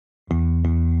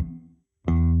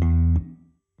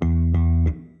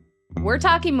We're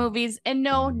talking movies, and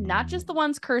no, not just the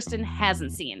ones Kirsten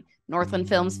hasn't seen. Northland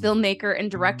Films filmmaker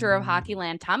and director of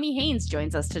Hockeyland, Tommy Haines,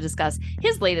 joins us to discuss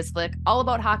his latest flick, all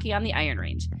about hockey on the Iron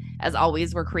Range. As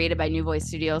always, we're created by New Voice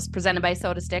Studios, presented by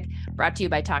SotaStick, brought to you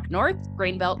by Talk North,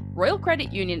 Grainbelt, Royal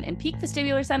Credit Union, and Peak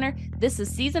Vestibular Center. This is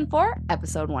Season 4,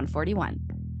 Episode 141.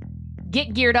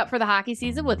 Get geared up for the hockey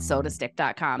season with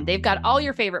SotaStick.com. They've got all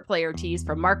your favorite player tees,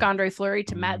 from Marc-Andre Fleury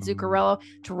to Matt Zuccarello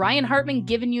to Ryan Hartman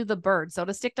giving you the bird.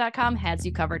 SotaStick.com has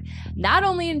you covered. Not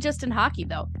only in hockey,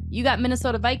 though. You got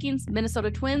Minnesota Vikings,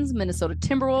 Minnesota Twins, Minnesota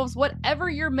Timberwolves, whatever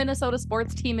your Minnesota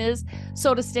sports team is,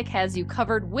 SotaStick has you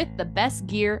covered with the best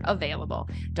gear available.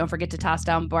 Don't forget to toss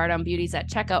down Bardown Beauties at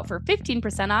checkout for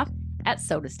 15% off at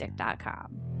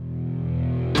SotaStick.com.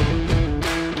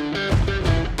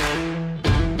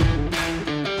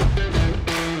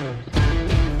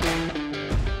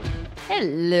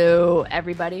 Hello,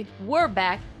 everybody. We're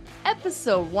back.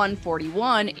 Episode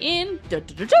 141 in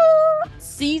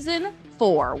Season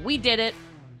 4. We did it.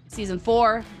 Season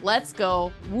 4. Let's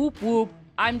go. Whoop, whoop.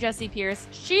 I'm Jesse Pierce.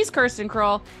 She's Kirsten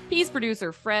Krull. He's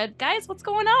producer Fred. Guys, what's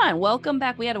going on? Welcome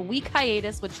back. We had a week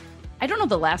hiatus, which I don't know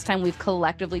the last time we've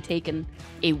collectively taken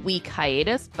a week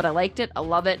hiatus, but I liked it. I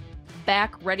love it.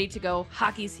 Back, ready to go.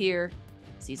 Hockey's here.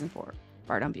 Season 4.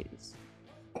 Bardown Beauties.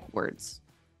 Words.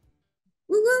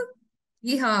 Woo-woo.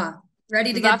 Yeehaw.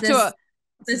 Ready to get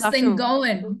this thing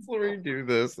going. Let's redo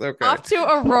this. Okay. Off to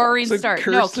a roaring start.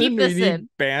 Kirsten, no, keep this in.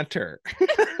 Banter.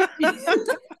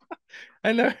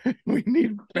 I know. We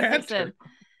need banter.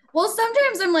 Well,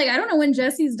 sometimes I'm like, I don't know when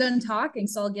Jesse's done talking,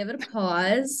 so I'll give it a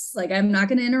pause. Like, I'm not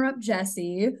going to interrupt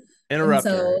Jesse. Interrupt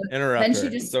her. Then her. She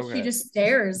just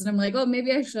stares, and I'm like, oh,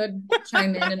 maybe I should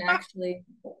chime in and actually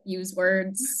use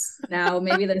words now.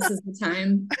 Maybe this is the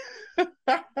time.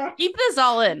 Keep this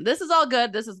all in. This is all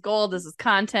good. This is gold. This is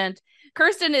content.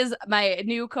 Kirsten is my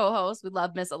new co-host. We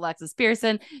love Miss Alexis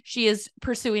Pearson. She is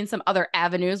pursuing some other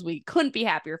avenues we couldn't be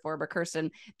happier for, but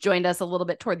Kirsten joined us a little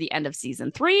bit toward the end of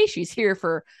season 3. She's here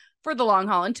for the long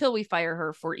haul until we fire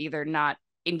her for either not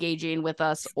engaging with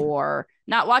us or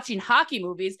not watching hockey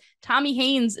movies. Tommy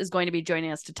Haines is going to be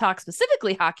joining us to talk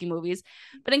specifically hockey movies.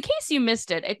 But in case you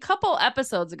missed it, a couple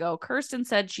episodes ago, Kirsten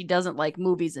said she doesn't like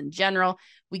movies in general.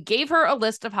 We gave her a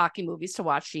list of hockey movies to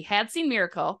watch. She had seen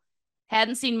Miracle,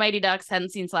 hadn't seen Mighty Ducks,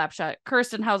 hadn't seen Slapshot.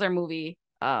 Kirsten, how's our movie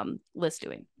list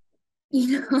doing?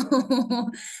 You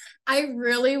know, I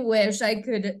really wish I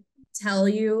could tell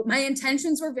you. My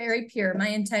intentions were very pure. My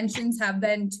intentions have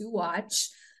been to watch.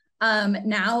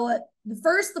 Now,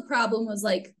 the problem was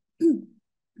like,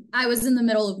 I was in the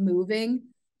middle of moving.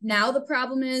 Now the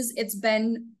problem is it's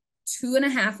been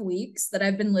 2.5 weeks that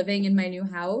I've been living in my new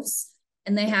house,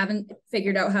 and they haven't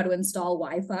figured out how to install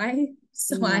Wi-Fi.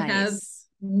 So nice. I have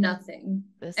nothing.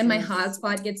 My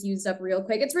hotspot gets used up real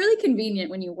quick. It's really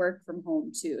convenient when you work from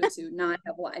home too, to not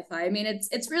have Wi-Fi. I mean,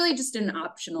 it's really just an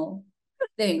optional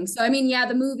thing. So, I mean, yeah,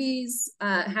 the movies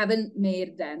haven't made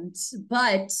a dent,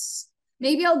 but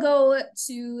maybe I'll go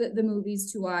to the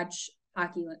movies to watch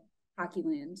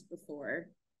Hockeyland before.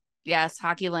 Yes,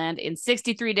 Hockeyland in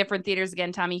 63 different theaters.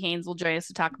 Again, Tommy Haines will join us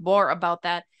to talk more about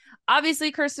that.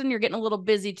 Obviously, Kirsten, you're getting a little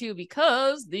busy too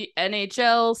because the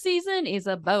NHL season is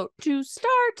about to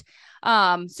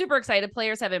start. Super excited.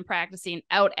 Players have been practicing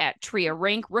out at Tria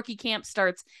Rink. Rookie camp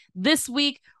starts this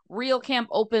week. Real camp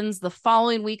opens the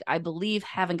following week, I believe.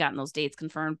 Haven't gotten those dates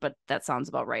confirmed, but that sounds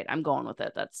about right. I'm going with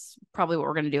it. That's probably what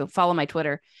we're going to do. Follow my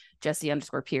Twitter,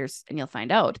 Jesse_Pierce, and you'll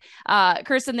find out.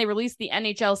 Kirsten, they released the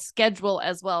NHL schedule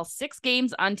as well. 6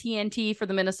 games on TNT for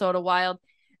the Minnesota Wild.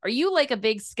 Are you like a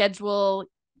big schedule,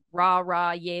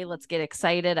 rah, yay, let's get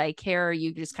excited, I care? Are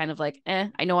you just kind of like,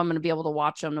 I know I'm going to be able to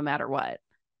watch them no matter what?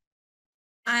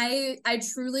 I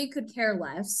truly could care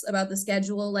less about the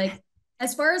schedule. Like,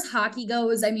 as far as hockey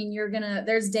goes, I mean,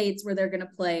 there's dates where they're going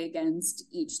to play against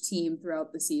each team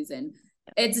throughout the season.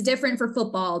 It's different for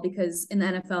football because in the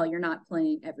NFL, you're not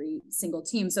playing every single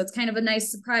team. So it's kind of a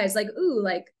nice surprise. Like, ooh,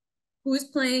 like who's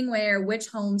playing where, which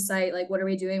home site, like what are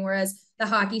we doing? Whereas the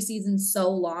hockey season's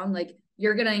so long, like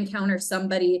you're going to encounter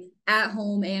somebody at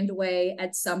home and away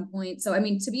at some point. So, I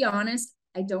mean, to be honest,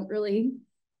 I don't really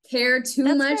care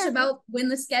too much about when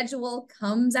the schedule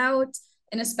comes out.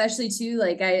 And especially too,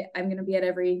 like I'm going to be at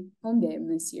every home game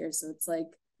this year. So it's like,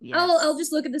 yes. I'll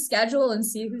just look at the schedule and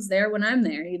see who's there when I'm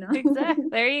there, you know? Exactly.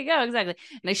 There you go. Exactly.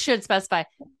 And I should specify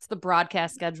it's the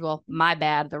broadcast schedule. My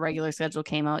bad. The regular schedule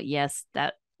came out. Yes.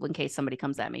 That in case somebody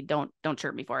comes at me, don't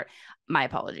chirp me for it. My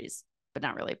apologies, but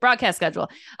not really. Broadcast schedule.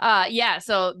 Yeah.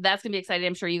 So that's going to be exciting.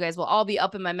 I'm sure you guys will all be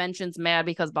up in my mentions mad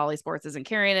because Bally Sports isn't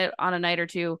carrying it on a night or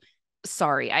two.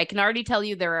 Sorry, I can already tell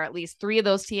you there are at least 3 of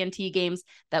those TNT games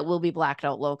that will be blacked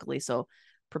out locally. So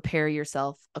prepare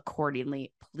yourself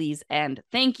accordingly, please. And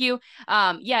thank you.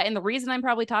 And the reason I'm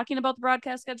probably talking about the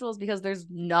broadcast schedule is because there's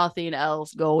nothing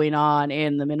else going on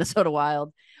in the Minnesota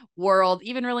Wild world,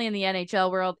 even really in the NHL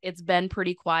world. It's been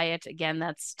pretty quiet. Again,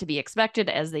 that's to be expected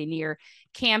as they near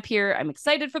camp here. I'm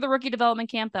excited for the rookie development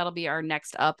camp. That'll be our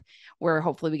next up, where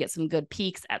hopefully we get some good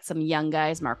peeks at some young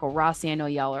guys. Marco Rossi, I know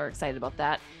y'all are excited about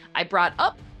that. I brought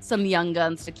up some young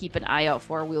guns to keep an eye out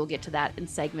for. We will get to that in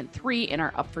segment 3 in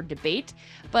our Up for Debate.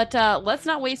 But let's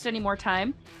not waste any more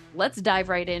time. Let's dive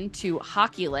right into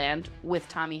Hockeyland with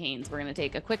Tommy Haines. We're going to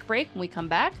take a quick break. When we come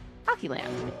back,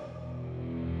 Hockeyland.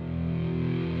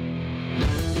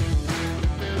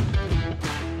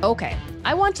 Okay,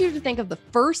 I want you to think of the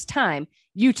first time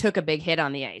you took a big hit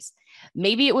on the ice.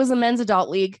 Maybe it was a men's adult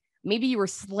league. Maybe you were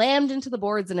slammed into the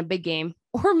boards in a big game,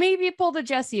 or maybe you pulled a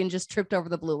Jesse and just tripped over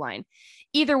the blue line.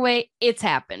 Either way, it's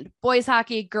happened. Boys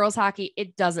hockey, girls hockey,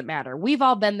 it doesn't matter. We've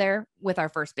all been there with our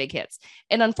first big hits.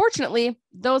 And unfortunately,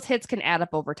 those hits can add up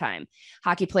over time.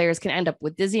 Hockey players can end up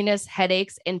with dizziness,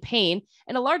 headaches, and pain,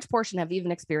 and a large portion have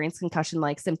even experienced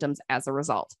concussion-like symptoms as a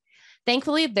result.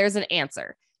 Thankfully, there's an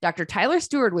answer. Dr. Tyler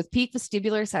Stewart with Peak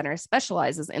Vestibular Center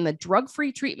specializes in the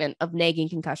drug-free treatment of nagging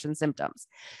concussion symptoms.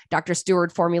 Dr.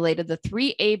 Stewart formulated the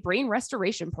 3A Brain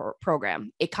Restoration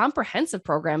Program, a comprehensive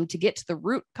program to get to the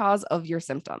root cause of your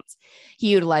symptoms. He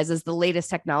utilizes the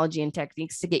latest technology and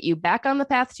techniques to get you back on the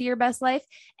path to your best life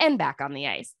and back on the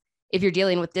ice. If you're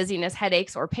dealing with dizziness,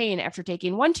 headaches, or pain after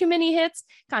taking one too many hits,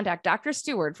 contact Dr.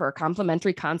 Stewart for a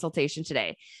complimentary consultation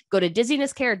today. Go to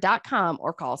dizzinesscare.com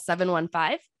or call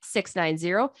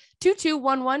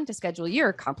 715-690-2211 to schedule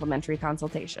your complimentary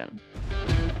consultation.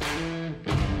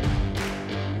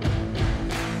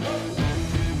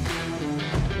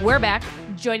 We're back.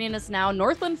 Joining us now,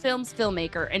 Northland Films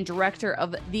filmmaker and director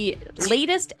of the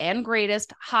latest and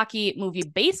greatest hockey movie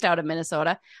based out of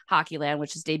Minnesota, Hockeyland,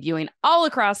 which is debuting all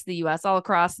across the U.S., all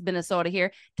across Minnesota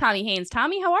here. Tommy Haines.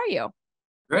 Tommy, how are you?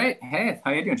 Great. Hey,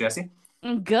 how you doing, Jesse?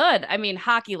 Good. I mean,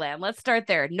 Hockeyland. Let's start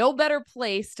there. No better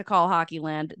place to call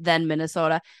Hockeyland than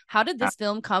Minnesota. How did this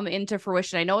film come into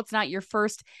fruition? I know it's not your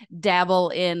first dabble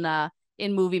in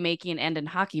movie making and in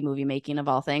hockey movie making of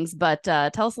all things, but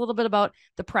tell us a little bit about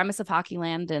the premise of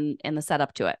Hockeyland and the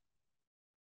setup to it.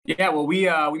 Yeah, well, we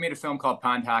made a film called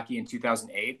Pond Hockey in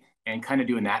 2008, and kind of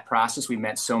doing that process, we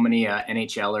met so many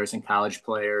NHLers and college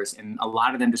players, and a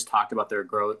lot of them just talked about their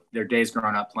days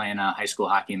growing up playing high school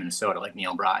hockey in Minnesota, like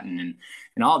Neil Broughton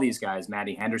and all these guys,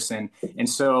 Matty Henderson. And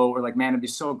so we're like, man, it'd be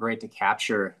so great to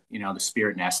capture, the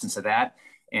spirit and essence of that.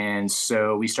 And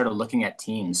so we started looking at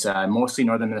teams, mostly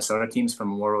northern Minnesota teams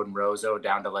from Warroad and Roseau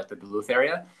down to like the Duluth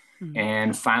area. Mm-hmm.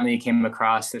 And finally came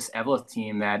across this Eveleth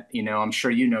team that, I'm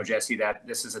sure Jesse, that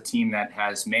this is a team that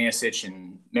has Mayasich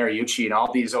and Mariucci and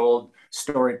all these old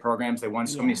storied programs. They won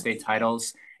so many state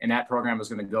titles, and that program was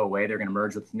going to go away. They're going to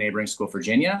merge with neighboring school,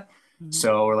 Virginia. Mm-hmm.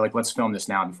 So we're like, let's film this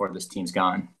now before this team's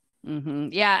gone. Mm-hmm.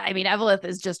 Yeah, I mean, Eveleth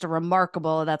is just a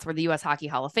remarkable. That's where the U.S. Hockey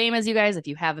Hall of Fame is, you guys. If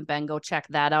you haven't been, go check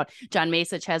that out. John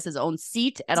Masich has his own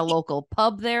seat at a local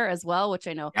pub there as well, which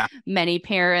I know many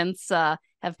parents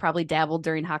have probably dabbled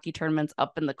during hockey tournaments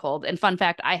up in the cold. And fun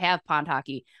fact, I have Pond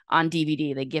Hockey on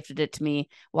DVD. They gifted it to me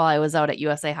while I was out at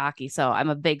USA Hockey, so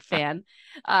I'm a big fan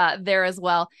there as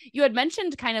well. You had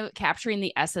mentioned kind of capturing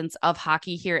the essence of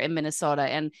hockey here in Minnesota,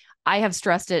 and I have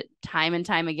stressed it time and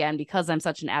time again because I'm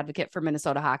such an advocate for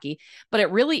Minnesota hockey, but it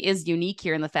really is unique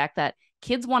here in the fact that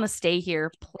kids want to stay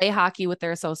here, play hockey with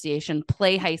their association,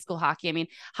 play high school hockey. I mean,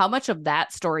 how much of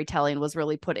that storytelling was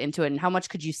really put into it, and how much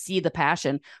could you see the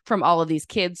passion from all of these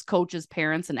kids, coaches,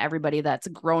 parents, and everybody that's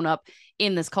grown up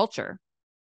in this culture?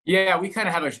 Yeah, we kind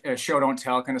of have a show don't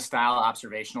tell kind of style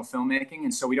observational filmmaking.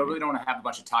 And so we really don't want to have a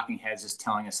bunch of talking heads just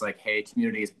telling us like, hey,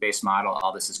 community-based model,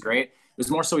 all this is great. It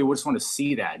was more so we just want to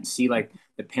see that and see like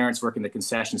the parents working the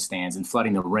concession stands and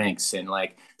flooding the rinks and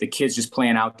like the kids just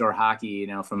playing outdoor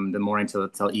hockey, from the morning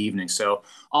till evening. So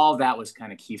all of that was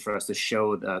kind of key for us to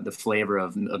show the flavor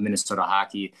of Minnesota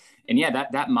hockey. And yeah,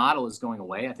 that model is going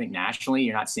away. I think nationally,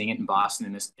 you're not seeing it in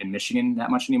Boston and Michigan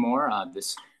that much anymore.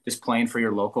 Just playing for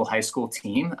your local high school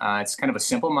team. It's kind of a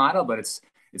simple model, but it's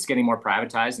getting more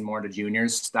privatized and more into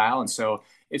juniors style. And so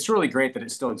it's really great that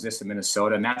it still exists in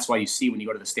Minnesota. And that's why you see when you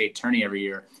go to the state tourney every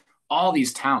year, all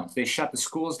these towns, they shut the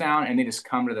schools down and they just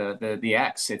come to the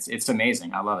X. It's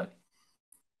amazing. I love it.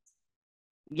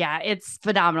 Yeah, it's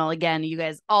phenomenal. Again, you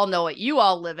guys all know it. You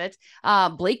all live it.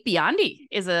 Blake Biondi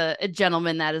is a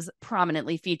gentleman that is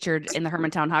prominently featured in the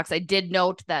Hermantown Hawks. I did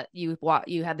note that you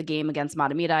had the game against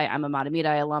Matamidi. I'm a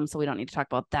Matamidi alum, so we don't need to talk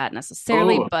about that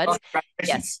necessarily. But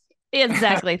yes,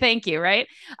 exactly. Thank you. Right.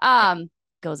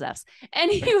 Go Zeffs.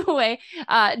 Anyway,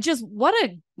 just what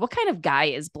kind of guy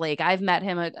is Blake? I've met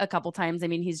him a couple times. I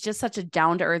mean, he's just such a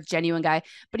down-to-earth, genuine guy,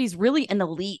 but he's really an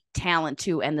elite talent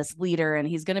too, and this leader, and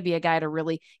he's going to be a guy to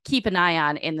really keep an eye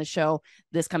on in the show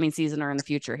this coming season or in the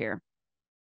future here.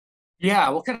 Yeah,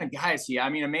 what kind of guy is he? I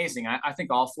mean, amazing. I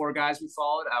think all 4 guys we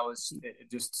followed, I was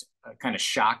just kind of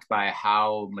shocked by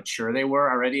how mature they were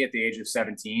already at the age of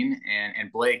 17,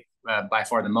 and Blake by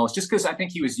far the most, just because I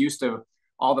think he was used to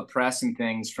all the press and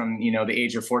things from, the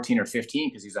age of 14 or 15,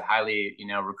 because he's a highly,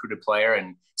 recruited player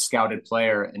and scouted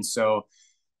player. And so,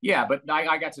 yeah, but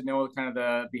I got to know kind of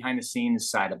the behind the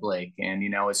scenes side of Blake and,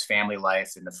 his family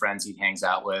life and the friends he hangs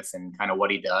out with and kind of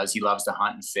what he does. He loves to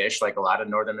hunt and fish like a lot of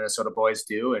Northern Minnesota boys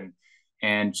do.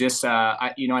 And just,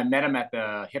 I met him at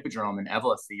the Hippodrome in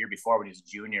Eveleth the year before when he was a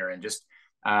junior, and just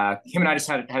him and I just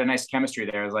had a nice chemistry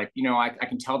there. I was like, I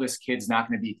can tell this kid's not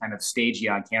going to be kind of stagey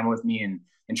on camera with me and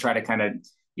try to kind of,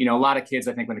 a lot of kids,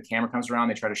 I think when the camera comes around,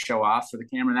 they try to show off for the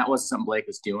camera. And that wasn't something Blake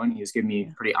was doing. He was giving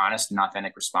me pretty honest and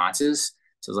authentic responses.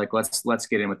 So I was like, let's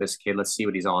get in with this kid. Let's see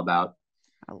what he's all about.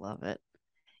 I love it.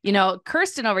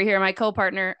 Kirsten over here, my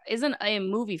co-partner, isn't a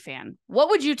movie fan. What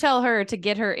would you tell her to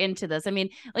get her into this? I mean,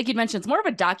 like you mentioned, it's more of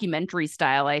a documentary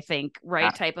style, I think, right?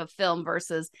 Yeah. Type of film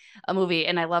versus a movie.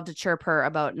 And I love to chirp her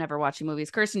about never watching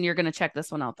movies. Kirsten, you're going to check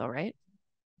this one out though, right?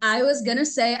 I was going to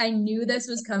say, I knew this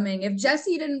was coming. If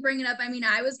Jesse didn't bring it up, I mean,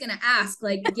 I was going to ask,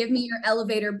 like, give me your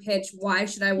elevator pitch. Why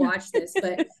should I watch this?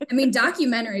 But I mean,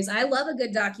 documentaries, I love a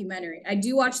good documentary. I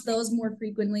do watch those more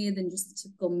frequently than just a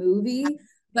typical movie.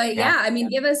 But yeah, I mean,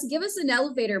 give us an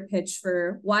elevator pitch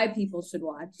for why people should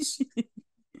watch.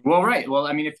 Well, right. Well,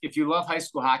 I mean, if you love high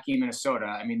school hockey in Minnesota,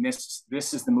 I mean, this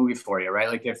is the movie for you, right?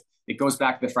 Like if it goes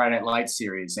back to the Friday Night Lights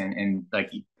series and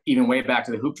like even way back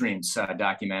to the Hoop Dreams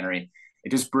documentary,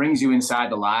 it just brings you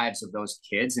inside the lives of those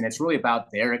kids. And it's really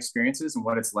about their experiences and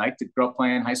what it's like to grow up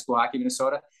playing high school hockey in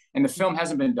Minnesota. And the film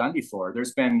hasn't been done before.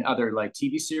 There's been other like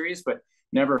TV series, but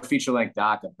never a feature-length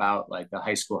doc about like the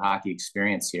high school hockey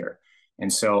experience here.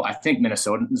 And so I think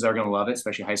Minnesotans are going to love it,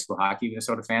 especially high school hockey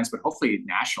Minnesota fans, but hopefully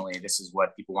nationally, this is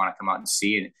what people want to come out and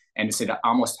see. And it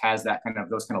almost has that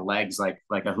those kind of legs like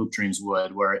a Hoop Dreams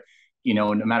would, where,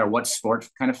 no matter what sport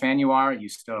kind of fan you are, you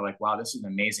still are like, wow, this is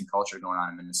an amazing culture going on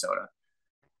in Minnesota.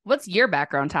 What's your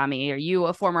background, Tommy? Are you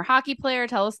a former hockey player?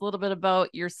 Tell us a little bit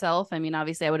about yourself. I mean,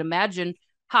 obviously I would imagine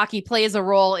hockey plays a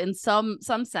role in some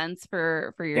sense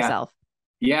for yourself.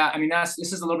 Yeah. I mean, this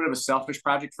is a little bit of a selfish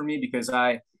project for me because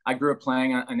I grew up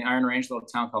playing on the Iron Range, a little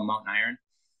town called Mountain Iron.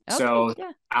 Okay, so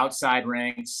outside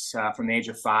ranks from the age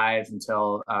of 5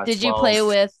 until 12. Did you play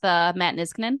with Matt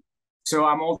Niskanen? So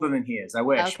I'm older than he is. I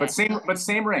wish, okay. but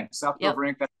same rink, South Grove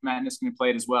rink that Matt Niskanen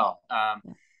played as well.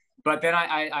 But then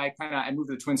I moved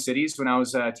to the Twin Cities when I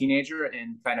was a teenager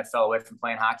and kind of fell away from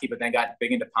playing hockey, but then got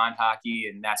big into pond hockey,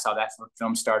 and that's how that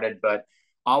film started. But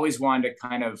always wanted to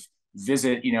kind of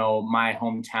visit, my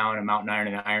hometown in Mountain Iron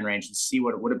and the Iron Range and see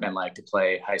what it would have been like to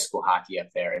play high school hockey up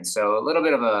there. And so a little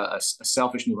bit of a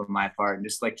selfish move on my part and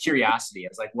just like curiosity. I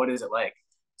was like, what is it like?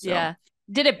 So, yeah.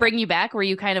 Did it bring you back? Were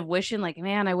you kind of wishing like,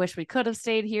 man, I wish we could have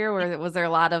stayed here? Or was there a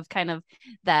lot of kind of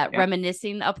that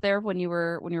reminiscing up there when you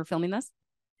were filming this?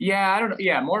 Yeah, I don't know.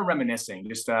 Yeah, more reminiscing.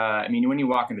 Just, I mean, when you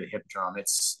walk into the Hippodrome, it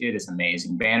is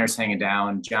amazing. Banners hanging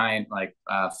down, giant like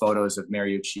photos of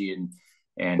Mariucci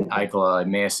and Eichel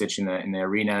and Mayasic in the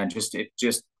arena, and it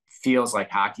just feels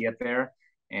like hockey up there.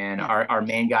 And our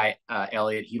main guy,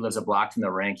 Elliot, he lives a block from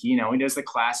the rink. He does the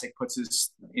classic, puts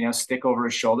his stick over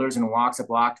his shoulders and walks a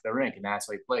block to the rink, and that's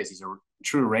how he plays. He's a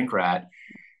true rink rat.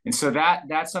 And so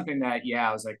that's something that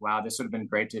I was like, wow, this would have been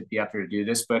great to be up here to do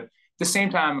this, but at the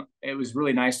same time, it was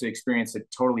really nice to experience it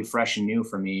totally fresh and new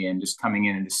for me, and just coming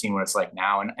in and just seeing what it's like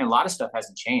now. And a lot of stuff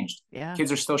hasn't changed. Yeah.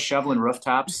 Kids are still shoveling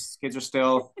rooftops. Kids are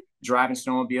still driving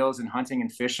snowmobiles and hunting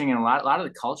and fishing. And a lot of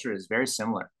the culture is very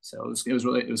similar. So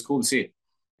it was cool to see.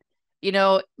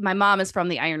 My mom is from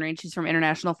the Iron Range. She's from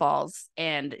International Falls.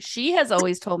 And she has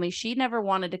always told me she never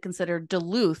wanted to consider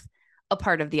Duluth a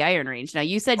part of the Iron Range. Now,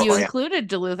 you said you included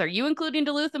Duluth. Are you including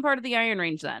Duluth in part of the Iron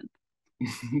Range then?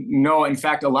 No, in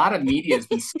fact, a lot of media has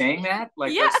been saying that,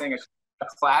 like they're saying a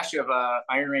clash of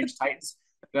Iron Range Titans.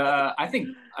 I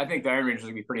think the Iron Rangers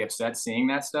would be pretty upset seeing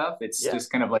that stuff. It's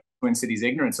just kind of like Twin Cities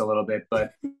ignorance a little bit,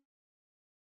 but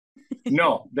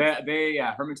no,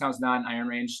 Hermantown's not an Iron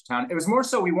Range town. It was more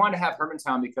so we wanted to have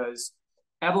Hermantown because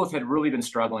Eveleth had really been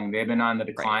struggling. They've been on the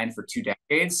decline for 2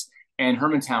 decades, and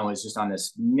Hermantown was just on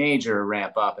this major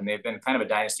ramp up, and they've been kind of a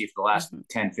dynasty for the last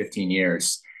 10, 15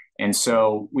 years. And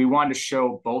so we wanted to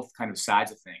show both kind of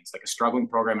sides of things, like a struggling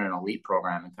program and an elite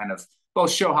program, and kind of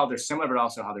both show how they're similar, but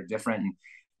also how they're different.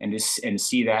 and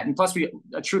see that. And plus, we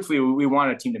truthfully, we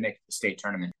wanted a team to make the state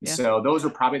tournament. Yeah. So those were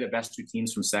probably the best 2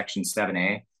 teams from Section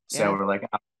 7A. So we're like,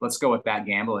 let's go with that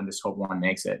gamble and just hope one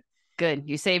makes it. Good.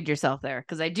 You saved yourself there.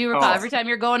 Because I do recall every time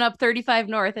you're going up 35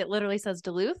 North, it literally says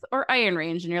Duluth or Iron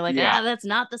Range. And you're like, that's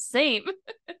not the same.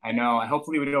 I know.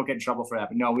 Hopefully we don't get in trouble for that.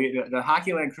 But no, the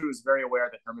Hockeyland crew is very aware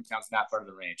that Hermantown's not part of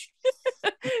the range.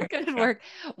 Good work.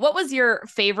 What was your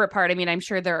favorite part? I mean, I'm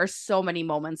sure there are so many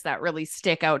moments that really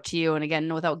stick out to you. And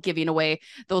again, without giving away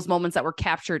those moments that were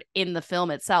captured in the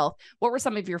film itself, what were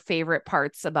some of your favorite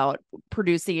parts about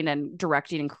producing and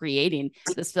directing and creating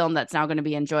this film that's now going to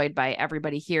be enjoyed by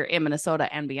everybody here in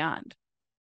Minnesota and beyond?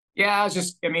 Yeah,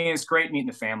 it's great meeting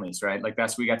the families, right? Like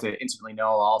we got to intimately know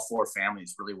all 4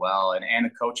 families really well and the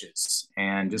coaches,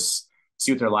 and just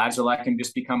see what their lives are like and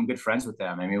just become good friends with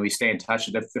them. I mean, we stay in touch.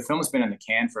 The film has been in the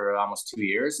can for almost 2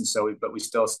 years. And so, but we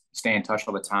still stay in touch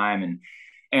all the time.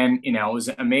 And, you know, it was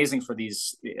amazing for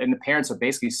these, and the parents are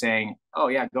basically saying, oh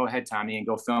yeah, go ahead, Tommy, and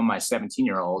go film my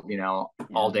 17-year-old, you know,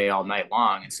 all day, all night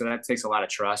long. And so that takes a lot of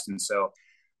trust. And so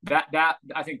that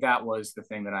I think that was the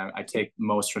thing that I take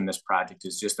most from this project,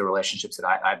 is just the relationships that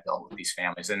I built with these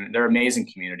families. And they're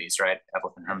amazing communities, right?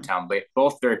 Evelyn and Hermantown,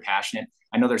 both very passionate.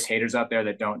 I know there's haters out there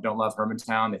that don't love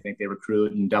Hermantown. They think they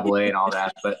recruit and AA and all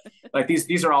that, but like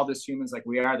these are all just humans like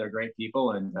we are. They're great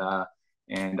people. And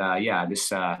it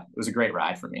was a great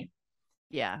ride for me.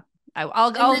 Yeah.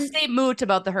 I'll stay moot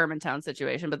about the Hermantown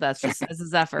situation, but that's just as a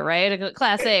Zephyr, right?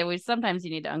 Class A, sometimes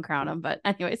you need to uncrown them. But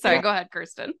anyway, sorry, Go ahead,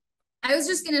 Kirsten. I was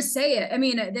just going to say it. I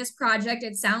mean, this project,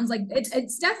 it sounds like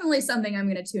it's definitely something I'm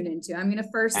going to tune into. I'm going to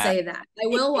first say that I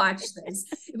will watch this,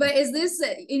 but is this,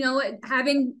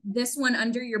 having this one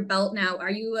under your belt now, are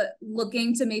you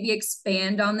looking to maybe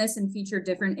expand on this and feature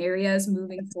different areas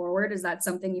moving forward? Is that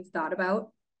something you've thought about?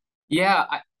 Yeah.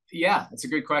 That's a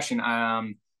good question.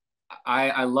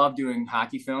 I love doing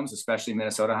hockey films, especially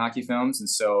Minnesota hockey films. And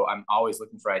so I'm always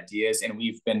looking for ideas, and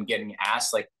we've been getting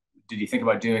asked, like, did you think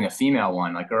about doing a female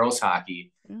one, like girls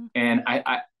hockey? Yeah. And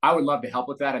I would love to help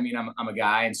with that. I mean, I'm a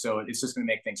guy, and so it's just going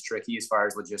to make things tricky as far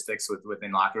as logistics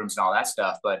within locker rooms and all that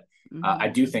stuff. But I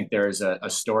do think there's a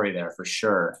story there for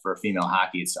sure for female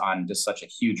hockey. It's on just such a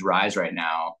huge rise right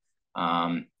now.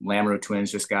 Lamoureux twins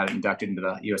just got inducted into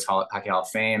the U.S. Hockey Hall of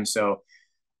Fame. So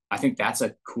I think that's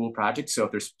a cool project. So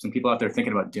if there's some people out there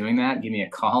thinking about doing that, give me a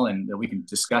call and we can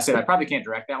discuss it. I probably can't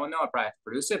direct that one though. I probably have to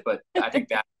produce it, but I think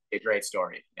that's a great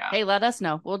story. Yeah. Hey, let us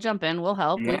know. We'll jump in. We'll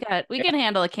help. Yeah. We can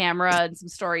handle a camera and some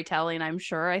storytelling, I'm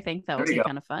sure. I think that would be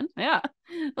kind of fun. Yeah.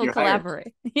 We'll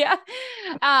collaborate. Yeah.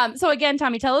 So again,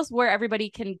 Tommy, tell us where everybody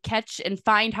can catch and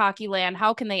find Hockeyland.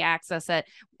 How can they access it?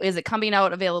 Is it coming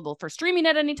out available for streaming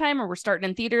at any time, or we're starting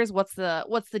in theaters? What's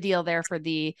the deal there for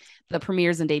the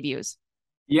premieres and debuts?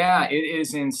 Yeah, it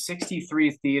is in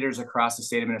 63 theaters across the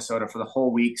state of Minnesota for the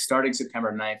whole week, starting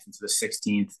September 9th into the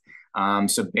 16th.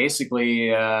 So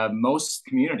basically, most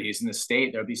communities in the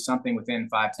state, there'll be something within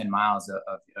 5-10 miles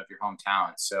of your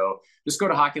hometown. So just go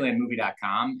to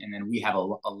hockeylandmovie.com, and then we have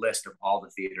a list of all the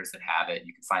theaters that have it.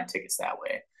 You can find tickets that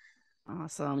way.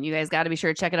 Awesome. You guys got to be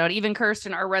sure to check it out. Even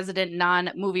Kirsten, our resident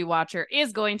non-movie watcher,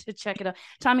 is going to check it out.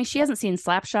 Tommy, she hasn't seen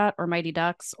Slapshot or Mighty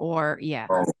Ducks or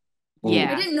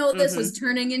Yeah. I didn't know this was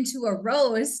turning into a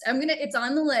roast. It's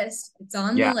on the list. It's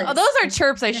on the list. Oh, those are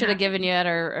chirps I should have given you at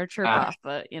our chirp off,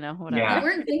 but whatever. Yeah. You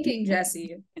weren't thinking,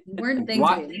 Jesse. You weren't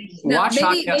thinking.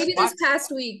 Maybe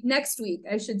next week,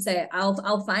 I should say,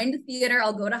 I'll find a theater.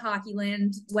 I'll go to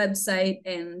Hockeyland website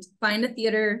and find a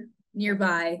theater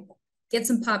nearby, get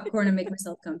some popcorn and make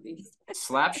myself comfy.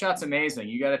 Slapshot's amazing.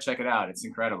 You got to check it out. It's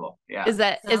incredible. Yeah. Is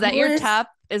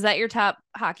that your top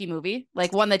hockey movie?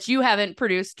 Like one that you haven't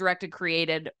produced, directed,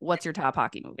 created? What's your top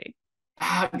hockey movie?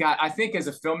 God, I think as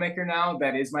a filmmaker now,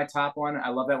 that is my top one. I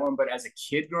love that one. But as a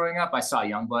kid growing up, I saw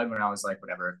Youngblood when I was like,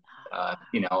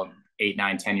 8,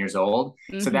 9, 10 years old.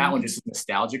 Mm-hmm. So that one just is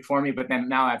nostalgic for me. But then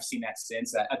now I've seen that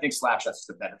since. I think Slapshot's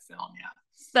a better film. Yeah.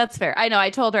 That's fair. I know. I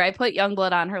told her I put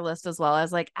Youngblood on her list as well. I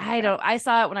was like, I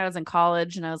saw it when I was in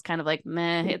college and I was kind of like,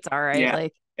 meh, it's all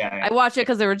right. Yeah. I watched it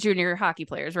because there were junior hockey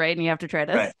players, right? And you have to try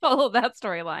to follow that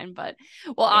storyline. But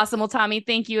awesome. Well, Tommy,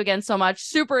 thank you again so much.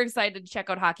 Super excited to check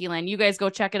out Hockeyland. You guys go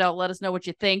check it out. Let us know what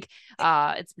you think.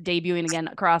 It's debuting again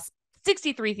across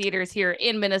 63 theaters here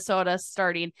in Minnesota,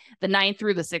 starting the 9th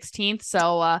through the 16th.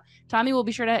 So Tommy, we'll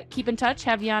be sure to keep in touch,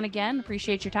 have you on again.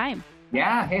 Appreciate your time.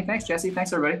 Yeah. Hey, thanks, Jesse.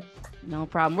 Thanks, everybody. No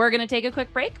problem. We're going to take a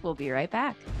quick break. We'll be right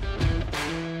back.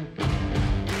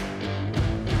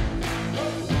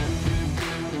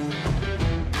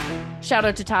 Shout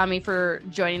out to Tommy for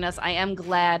joining us. I am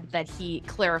glad that he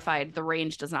clarified the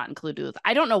range does not include Duluth.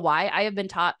 I don't know why. I have been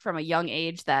taught from a young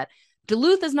age that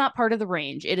Duluth is not part of the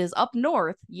range. It is up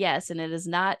north, yes, and it is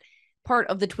not part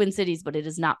of the Twin Cities, but it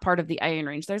is not part of the Iron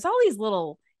Range. There's all these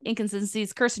little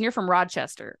inconsistencies. Kirsten, you're from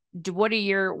Rochester. What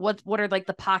are like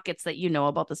the pockets that you know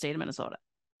about the state of Minnesota?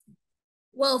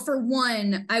 Well, for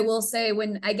one, I will say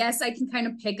I guess I can kind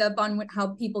of pick up on how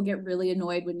people get really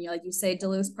annoyed when you say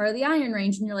Duluth's part of the Iron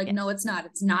Range, and you're like, no, it's not.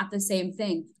 It's not the same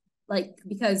thing. Like,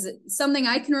 because something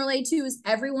I can relate to is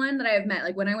everyone that I have met,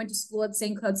 like when I went to school at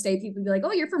St. Cloud State, people would be like,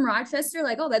 oh, you're from Rochester?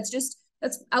 Like, oh, that's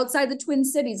outside the Twin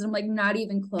Cities. And I'm like, not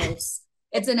even close.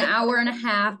 It's an hour and a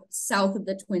half south of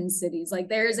the Twin Cities. Like,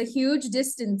 there is a huge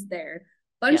distance there,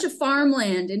 bunch of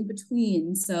farmland in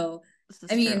between. So,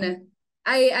 I mean,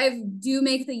 I do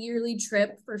make the yearly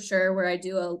trip for sure, where I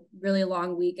do a really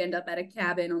long weekend up at a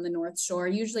cabin on the North Shore,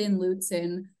 usually in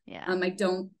Lutsen. Yeah.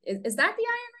 Is that the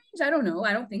Iron Range? I don't know.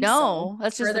 I don't think so. No,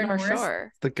 that's just the North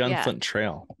Shore. The Gunflint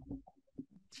Trail.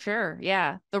 Sure.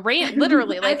 Yeah. The range,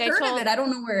 literally, like I've heard of it. I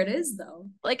don't know where it is though.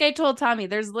 Like I told Tommy,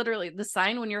 there's literally the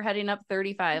sign when you're heading up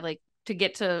 35, like to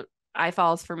get to I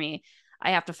Falls for me,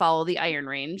 I have to follow the Iron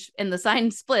Range, and the sign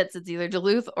splits. It's either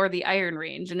Duluth or the Iron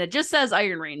Range, and it just says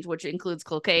Iron Range, which includes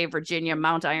Cloquet, Virginia,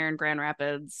 Mount Iron, Grand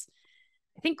Rapids.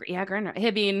 I think,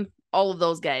 Hibbing, all of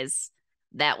those guys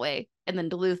that way, and then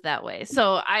Duluth that way.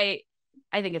 So I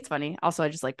think it's funny. Also, I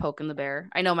just like poking the bear.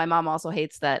 I know my mom also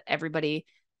hates that everybody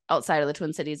outside of the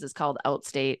Twin Cities is called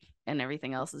outstate, and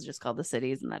everything else is just called the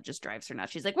cities, and that just drives her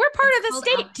nuts. She's like, we're part of the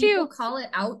state too. People call it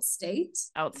outstate.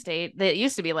 Outstate. It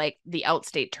used to be like the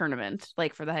outstate tournament,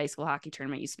 like for the high school hockey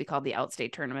tournament, it used to be called the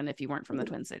outstate tournament if you weren't from the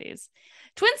Twin Cities.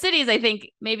 Twin Cities, I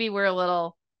think maybe we're a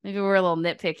little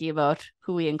nitpicky about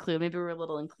who we include. Maybe we're a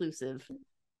little inclusive.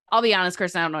 I'll be honest,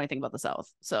 Kirsten, I don't know anything about the South,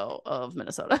 of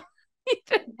Minnesota.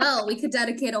 Well, we could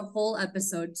dedicate a whole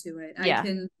episode to it. Yeah,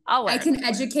 I can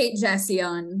educate Jesse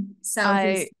on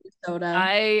Southeast Minnesota.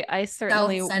 I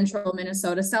certainly South Central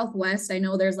Minnesota, Southwest. I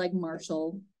know there's like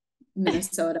Marshall,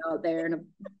 Minnesota out there, and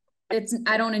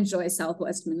I don't enjoy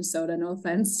Southwest Minnesota. No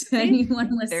offense to anyone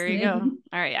listening. There you go.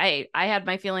 All right, I had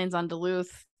my feelings on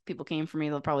Duluth. People came for me,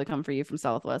 they'll probably come for you from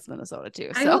Southwest Minnesota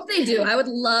too. So. I hope they do. I would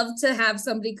love to have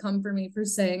somebody come for me for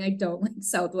saying I don't like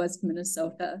Southwest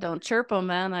Minnesota. Don't chirp them,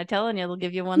 man. I'm telling you, they'll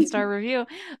give you 1-star review.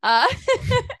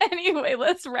 Anyway,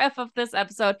 let's wrap up this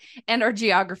episode and our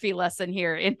geography lesson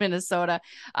here in Minnesota.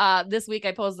 This week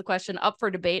I posed the question up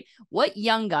for debate: what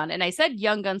young gun, and I said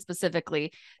young gun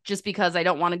specifically just because I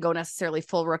don't want to go necessarily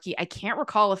full rookie. I can't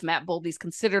recall if Matt Boldy's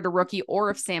considered a rookie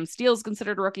or if Sam Steele's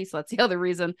considered a rookie, so that's the other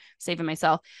reason, saving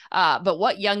myself. But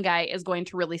what young guy is going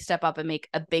to really step up and make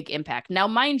a big impact? Now,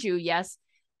 mind you, yes,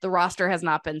 the roster has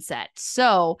not been set.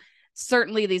 So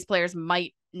certainly these players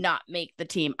might not make the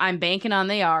team. I'm banking on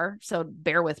they are, so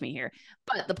bear with me here.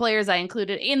 But the players I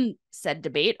included in said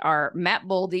debate are Matt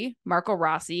Boldy, Marco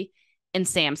Rossi, and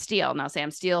Sam Steele. Now,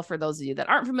 Sam Steele, for those of you that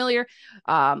aren't familiar,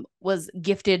 was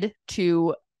gifted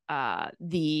to not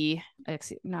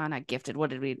gifted.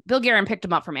 Bill Guerin picked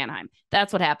him up from Anaheim.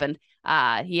 That's what happened.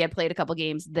 He had played a couple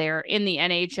games there in the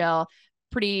NHL,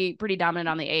 pretty dominant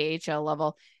on the AHL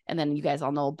level. And then you guys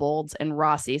all know Bolds and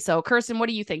Rossi. So Kirsten, what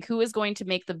do you think? Who is going to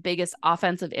make the biggest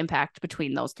offensive impact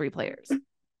between those three players?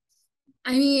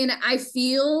 I mean, I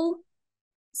feel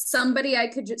somebody I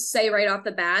could just say right off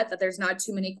the bat that there's not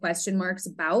too many question marks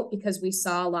about, because we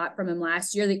saw a lot from him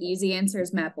last year. The easy answer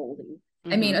is Matt Boldy.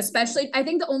 I mean, especially, I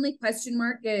think the only question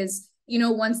mark is,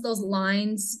 once those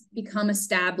lines become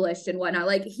established and whatnot,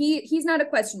 like he's not a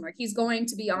question mark. He's going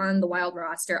to be on the Wild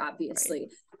roster, obviously. Right.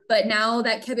 But now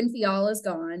that Kevin Fiala is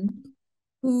gone,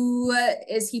 who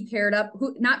is he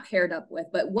not paired up with,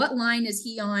 but what line is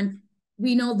he on?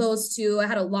 We know those two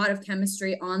had a lot of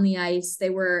chemistry on the ice.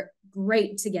 They were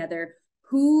great together.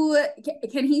 Who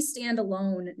can he stand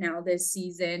alone now this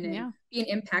season and be an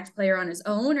impact player on his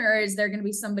own, or is there going to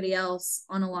be somebody else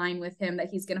on a line with him that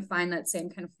he's going to find that same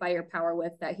kind of firepower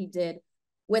with that he did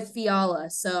with Fiala?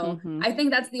 So I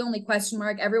think that's the only question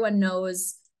mark. Everyone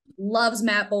loves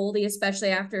Matt Boldy,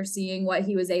 especially after seeing what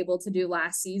he was able to do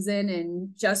last season and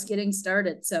just getting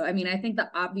started. So, I mean, I think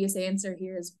the obvious answer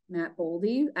here is Matt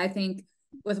Boldy. I think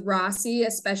with Rossi,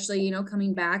 especially,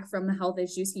 coming back from the health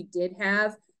issues he did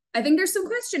have, I think there's some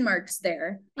question marks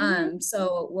there.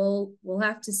 So we'll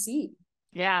have to see.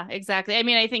 Yeah, exactly. I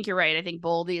mean, I think you're right. I think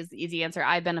Boldy is the easy answer.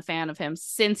 I've been a fan of him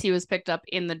since he was picked up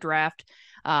in the draft.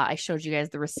 I showed you guys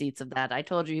the receipts of that. I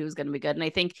told you he was going to be good. And I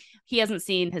think he hasn't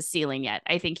seen his ceiling yet.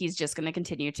 I think he's just going to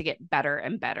continue to get better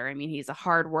and better. I mean, he's a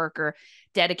hard worker,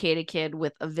 dedicated kid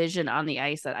with a vision on the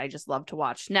ice that I just love to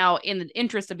watch. Now, in the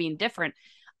interest of being different,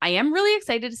 I am really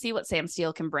excited to see what Sam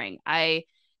Steele can bring. I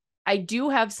do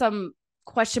have some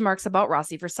question marks about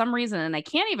Rossi for some reason, and I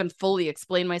can't even fully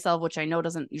explain myself, which I know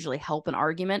doesn't usually help an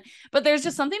argument, but there's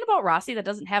just something about Rossi that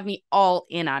doesn't have me all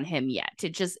in on him yet.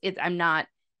 I'm not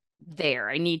there.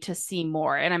 I need to see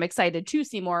more, and I'm excited to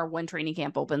see more when training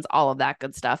camp opens, all of that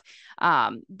good stuff.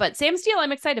 But Sam Steele,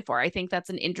 I'm excited for. I think that's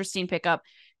an interesting pickup.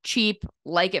 Cheap,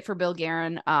 like it for Bill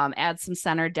Guerin, adds some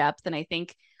center depth, and I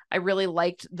think I really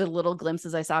liked the little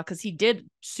glimpses I saw because he did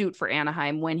suit for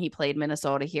Anaheim when he played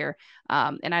Minnesota here.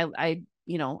 And I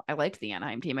liked the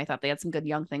Anaheim team. I thought they had some good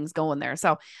young things going there.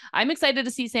 So I'm excited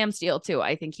to see Sam Steele too.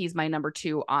 I think he's my number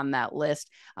 2 on that list.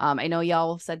 I know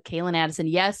y'all said Kalen Addison.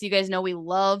 Yes, you guys know we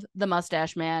love the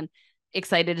mustache man.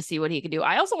 Excited to see what he can do.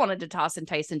 I also wanted to toss in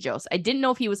Tyson Jost. I didn't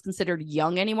know if he was considered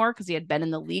young anymore because he had been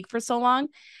in the league for so long,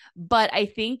 but I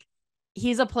think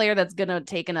he's a player that's going to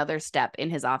take another step in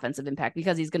his offensive impact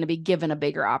because he's going to be given a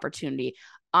bigger opportunity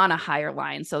on a higher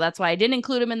line. So that's why I didn't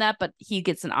include him in that, but he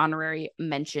gets an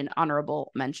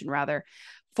honorable mention rather,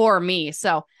 for me.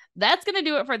 So that's going to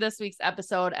do it for this week's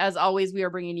episode. As always, we are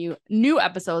bringing you new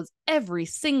episodes every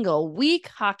single week.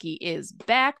 Hockey is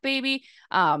back, baby.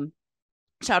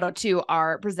 Shout out to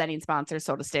our presenting sponsor,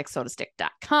 SotaStick,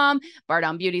 sotastick.com.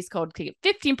 Bardown Beauties code to get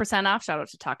 15% off. Shout out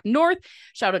to Talk North.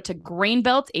 Shout out to Grain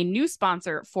Belt, a new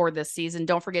sponsor for this season.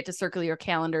 Don't forget to circle your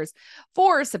calendars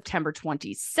for September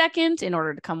 22nd in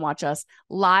order to come watch us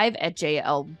live at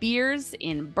JL Beers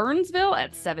in Burnsville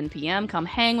at 7 p.m. Come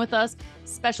hang with us.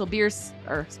 Special beers.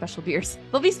 There'll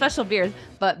be special beers,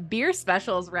 but beer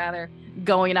specials rather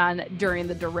going on during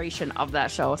the duration of that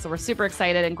show. So we're super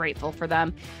excited and grateful for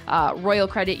them. Royal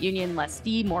Credit Union, less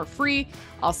fee, more free.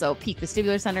 Also Peak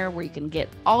Vestibular Center, where you can get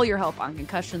all your help on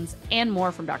concussions and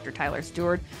more from Dr. Tyler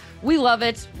Stewart. We love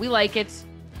it. We like it.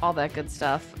 All that good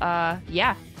stuff.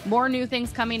 More new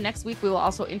things coming next week. We will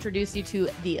also introduce you to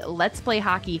the Let's Play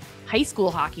Hockey high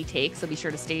school hockey take. So be sure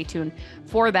to stay tuned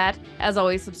for that. As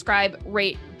always, subscribe,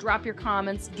 rate, drop your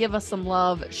comments, give us some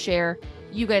love, share.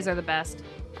 You guys are the best.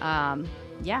 Have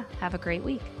a great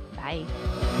week. Bye.